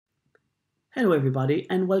Hello everybody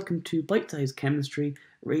and welcome to Bite Size Chemistry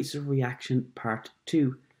Rates of Reaction Part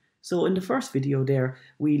 2. So in the first video there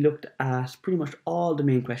we looked at pretty much all the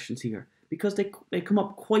main questions here because they come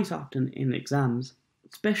up quite often in exams,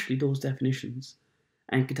 especially those definitions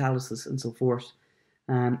and catalysis and so forth.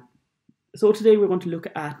 So today we're going to look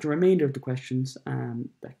at the remainder of the questions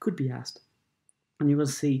that could be asked, and you will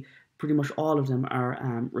see pretty much all of them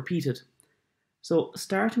are repeated. So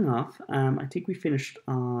starting off, I think we finished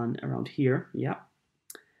on around here, yeah,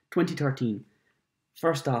 2013.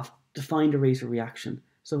 First off, define the rate of reaction.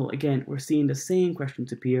 So again, we're seeing the same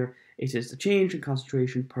questions appear. It is the change in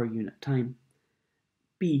concentration per unit time.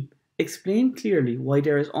 B, explain clearly why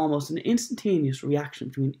there is almost an instantaneous reaction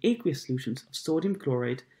between aqueous solutions of sodium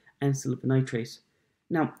chloride and silver nitrate.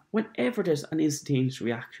 Now, whenever there's an instantaneous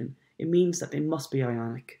reaction, it means that they must be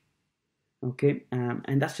ionic. Okay,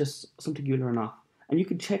 and that's just something you learn off, and you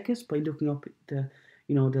can check it by looking up the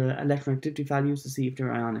electronegativity values to see if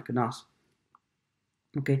they're ionic or not.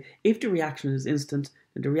 Okay, if the reaction is instant,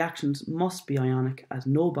 then the reactions must be ionic, as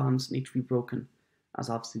no bonds need to be broken, as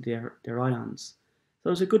obviously they're ions. So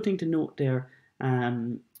it's a good thing to note there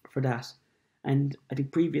for that. And I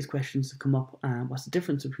think previous questions have come up. What's the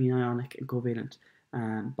difference between ionic and covalent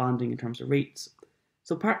bonding in terms of rates?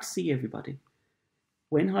 So part C, everybody.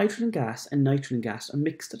 When hydrogen gas and nitrogen gas are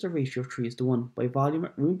mixed at a ratio of 3:1 by volume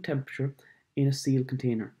at room temperature in a sealed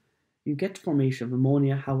container, you get the formation of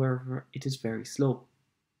ammonia, however it is very slow.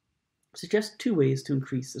 Suggest two ways to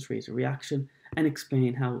increase this rate of reaction and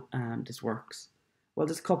explain how this works. Well,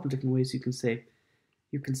 there's a couple of different ways you can say.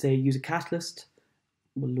 You can say use a catalyst,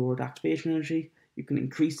 will lower the activation energy. You can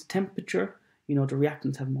increase the temperature. The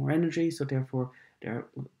reactants have more energy, so therefore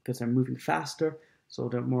because they're moving faster, so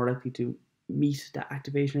they're more likely to meet that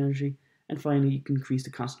activation energy. And finally, you can increase the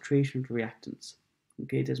concentration of the reactants.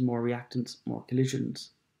 Okay, there's more reactants, more collisions.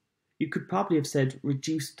 You could probably have said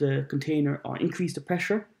reduce the container or increase the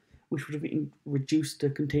pressure, which would have reduced the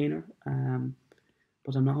container,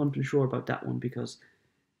 but I'm not 100% sure about that one, because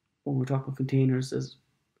when we're talking about containers, there's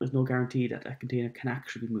no guarantee that a container can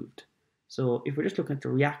actually be moved. So if we're just looking at the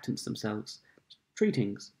reactants themselves, three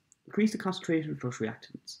things: increase the concentration of those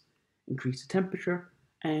reactants, increase the temperature,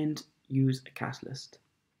 and use a catalyst.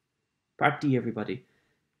 Part D, everybody.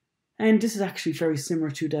 And this is actually very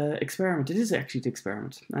similar to the experiment. It is actually the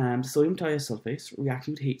experiment. Sodium thiosulfate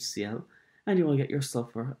reacting with HCl, and you will get your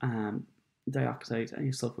sulfur dioxide and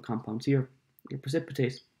your sulfur compounds here, your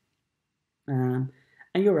precipitate. And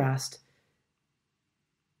you're asked,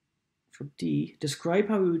 for D, describe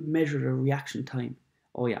how we would measure the reaction time.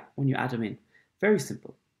 Oh yeah, when you add them in. Very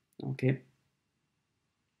simple. Okay.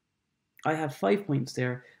 I have 5 points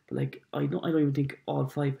there, but I don't even think all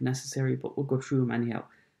 5 are necessary, but we'll go through them anyhow.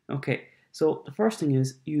 Okay, so the first thing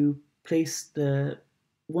is you place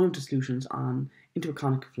one of the solutions into a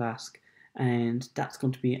conical flask, and that's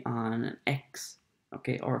going to be on an X,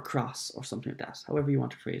 okay, or a cross or something like that, however you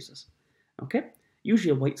want to phrase this. Okay,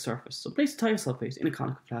 usually a white surface. So place the thiosulfate in a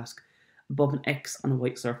conical flask above an X on a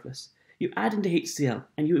white surface. You add in the HCl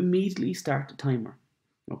and you immediately start the timer.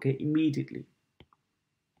 Okay, immediately.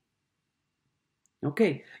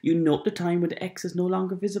 Okay, you note the time when the X is no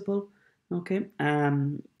longer visible. Okay,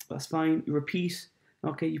 that's fine. You repeat.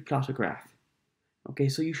 Okay, you plot a graph. Okay,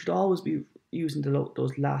 so you should always be using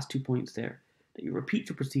those last 2 points there. That you repeat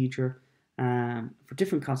the procedure for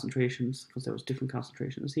different concentrations, because there was different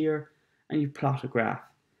concentrations here, and you plot a graph.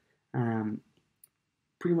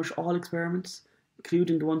 Pretty much all experiments,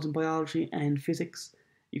 including the ones in biology and physics,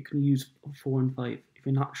 you can use 4 and 5 if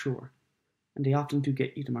you're not sure, and they often do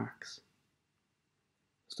get you the marks.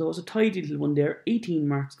 So it's a tidy little one there, 18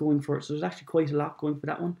 marks going for it, so there's actually quite a lot going for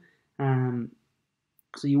that one.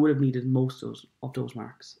 So you would have needed most of those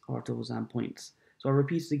marks, or those points. So I'll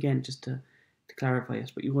repeat it again just to clarify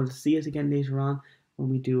it, but you're going to see it again later on when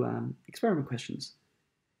we do experiment questions.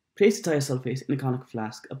 Place the thiosulfate in a conical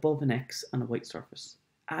flask above an X on a white surface.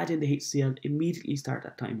 Add in the HCl, immediately start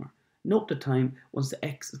that timer. Note the time once the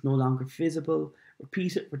X is no longer visible,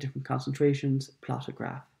 repeat it for different concentrations, plot a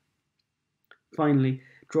graph. Finally,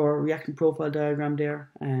 draw a reactant profile diagram there,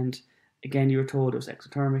 and again you're told it was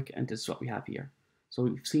exothermic, and this is what we have here. So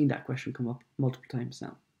we've seen that question come up multiple times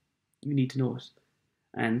now. You need to know it,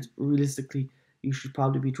 and realistically you should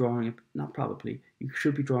probably be drawing you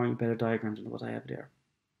should be drawing better diagrams than what I have there.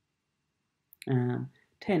 10,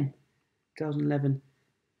 2011,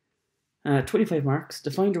 25 marks.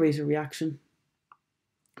 Define the rate of reaction,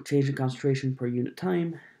 change in concentration per unit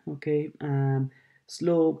time. Okay,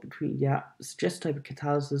 slow between, suggest type of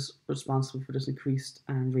catalysis responsible for this increased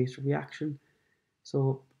rate of reaction.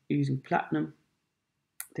 So using platinum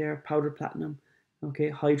there, powdered platinum, Okay,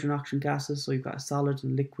 hydrogen oxygen gases, so you've got a solid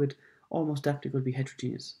and liquid, almost definitely going to be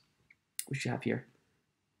heterogeneous, which you have here.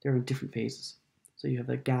 They're in different phases. So you have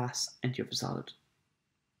a gas and you have a solid.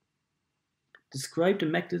 Describe the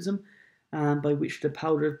mechanism by which the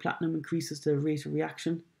powdered platinum increases the rate of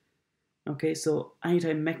reaction. Okay, so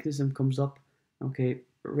anytime mechanism comes up, okay,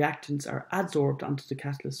 reactants are adsorbed onto the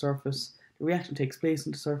catalyst surface, the reaction takes place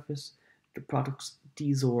on the surface, the products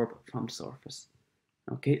desorb from the surface.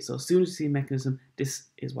 Okay, so as soon as you see mechanism, this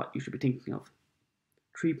is what you should be thinking of.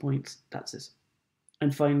 3 points, that's it.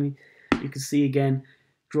 And finally, you can see again,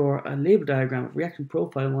 draw a label diagram of reaction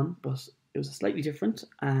profile one, but it was slightly different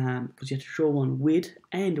because you had to show one with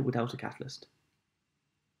and without a catalyst.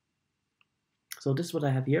 So this is what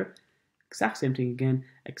I have here. Exact same thing again,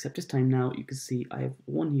 except this time now you can see I have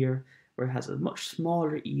one here where it has a much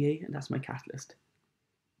smaller EA, and that's my catalyst.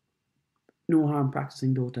 No harm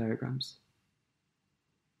practicing those diagrams.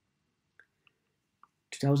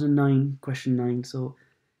 2009, question 9. So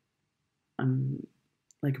I'm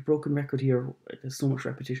like a broken record here. There's so much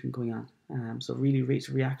repetition going on. So really, rates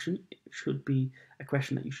of reaction should be a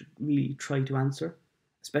question that you should really try to answer,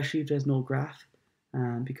 especially if there's no graph,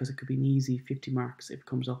 because it could be an easy 50 marks if it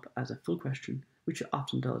comes up as a full question, which it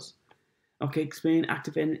often does. Okay, explain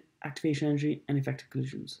activation energy and effective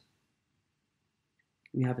collisions.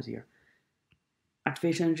 We have it here.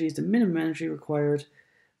 Activation energy is the minimum energy required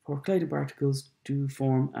for colliding particles to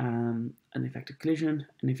form an effective collision.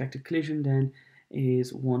 An effective collision then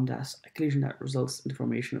is a collision that results in the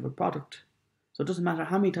formation of a product. So it doesn't matter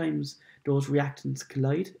how many times those reactants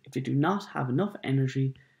collide, if they do not have enough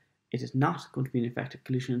energy, it is not going to be an effective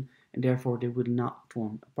collision, and therefore they will not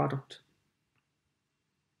form a product.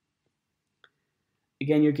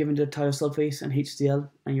 Again, you're given the thiosulfate and HCl,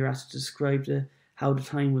 and you're asked to describe how the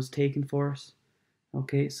time was taken for it.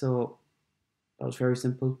 Okay, so that was very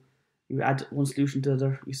simple. You add one solution to the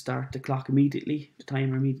other, you start the clock immediately, the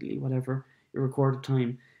timer immediately, whatever. You record the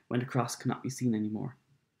time when the cross cannot be seen anymore.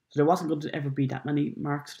 So there wasn't going to ever be that many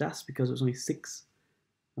marks for that because it was only 6.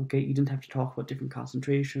 Okay, you didn't have to talk about different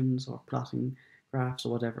concentrations or plotting graphs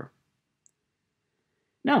or whatever.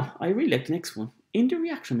 Now, I really like the next one. In the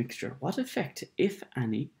reaction mixture, what effect, if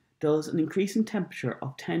any, does an increasing temperature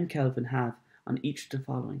of 10 Kelvin have on each of the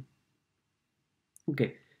following?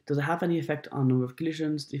 Okay, does it have any effect on number of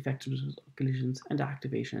collisions, the effectiveness of collisions, and the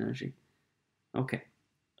activation energy? Okay,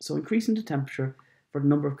 so increasing the temperature for the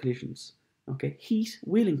number of collisions. Okay, heat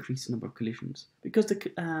will increase the number of collisions because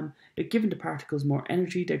given the particles more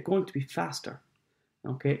energy, they're going to be faster.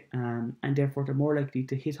 Okay, and therefore they're more likely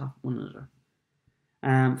to hit off one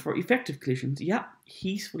another. For effective collisions, yeah,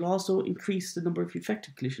 heat will also increase the number of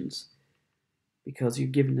effective collisions because you're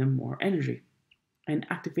giving them more energy. And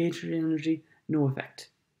activation energy, no effect.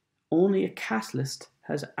 Only a catalyst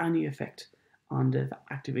has any effect on the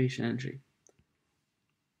activation energy.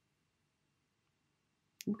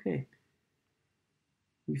 Okay.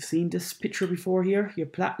 We've seen this picture before here. Your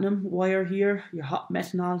platinum wire here, your hot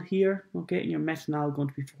methanol here, okay, and your methanol going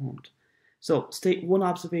to be formed. So state one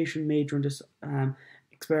observation made during this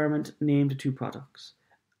experiment, name the 2 products.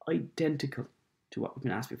 Identical to what we've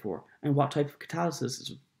been asked before. And what type of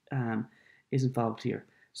catalysis is involved here.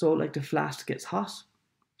 So like the flask gets hot,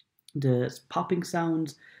 the popping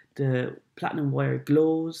sounds, the platinum wire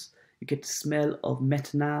glows, you get the smell of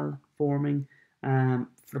methanol forming.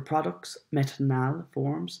 For the products, methanol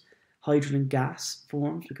forms, hydrogen gas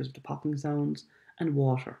forms because of the popping sounds, and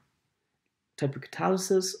water. Type of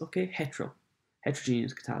catalysis, okay,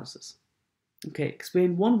 heterogeneous catalysis. Okay,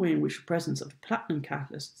 explain one way in which the presence of the platinum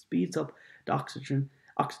catalyst speeds up the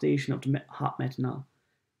oxidation of the hot methanol.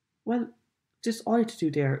 Well, just all you have to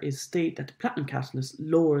do there is state that the platinum catalyst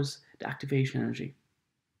lowers the activation energy.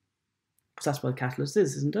 Because that's what a catalyst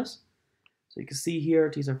is, isn't it? So you can see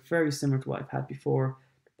here, these are very similar to what I've had before.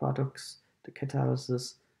 The products, the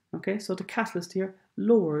catalysis. Okay, so the catalyst here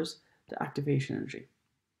lowers the activation energy.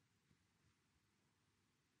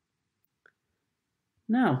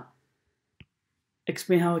 Now,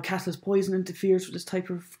 explain how a catalyst poison interferes with this type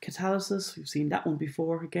of catalysis. We've seen that one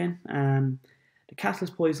before again. The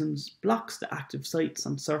catalyst poisons blocks the active sites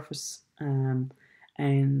on the surface,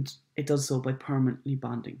 and it does so by permanently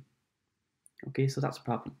bonding. Okay, so that's a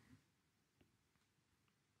problem.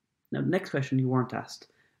 Now, the next question you weren't asked,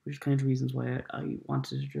 which is kind of the reasons why I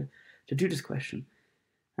wanted to do this question.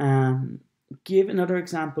 Give another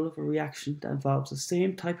example of a reaction that involves the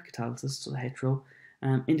same type of catalysis, so the hetero,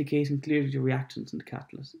 indicating clearly the reactants and the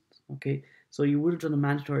catalysts. Okay, so you would have done a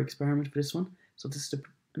mandatory experiment for this one. So this is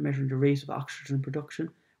measuring the rate of oxygen production,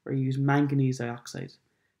 where you use manganese dioxide.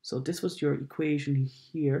 So this was your equation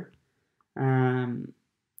here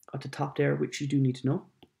at the top there, which you do need to know.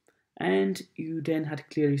 And you then had to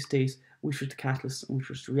clearly state which was the catalyst and which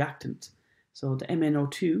was the reactant. So the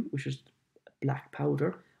MnO2, which is black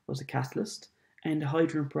powder, was the catalyst, and the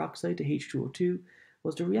hydrogen peroxide, the H2O2,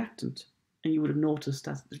 was the reactant. And you would have noticed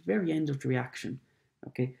that at the very end of the reaction,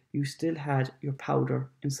 okay, you still had your powder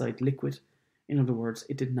inside liquid. In other words,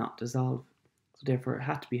 it did not dissolve. So therefore, it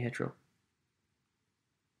had to be hetero.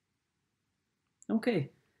 Okay.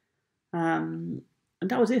 And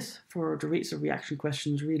that was it for the rates of reaction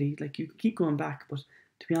questions, really. Like, you can keep going back, but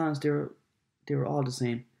to be honest, they were all the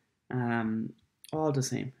same. All the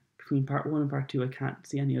same. Between part 1 and part 2, I can't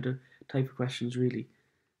see any other type of questions, really.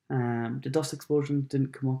 The dust explosion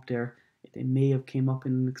didn't come up there. They may have came up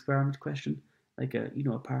in an experiment question, like a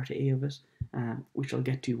part A of it, which I'll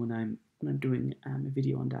get to when I'm doing a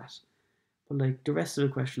video on that. But like the rest of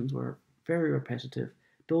the questions were very repetitive.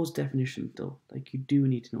 Those definitions, though, like you do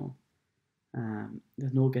need to know.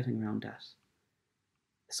 There's no getting around that.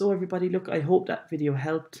 So everybody, look, I hope that video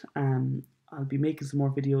helped. I'll be making some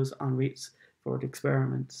more videos on rates for the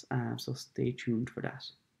experiments, so stay tuned for that.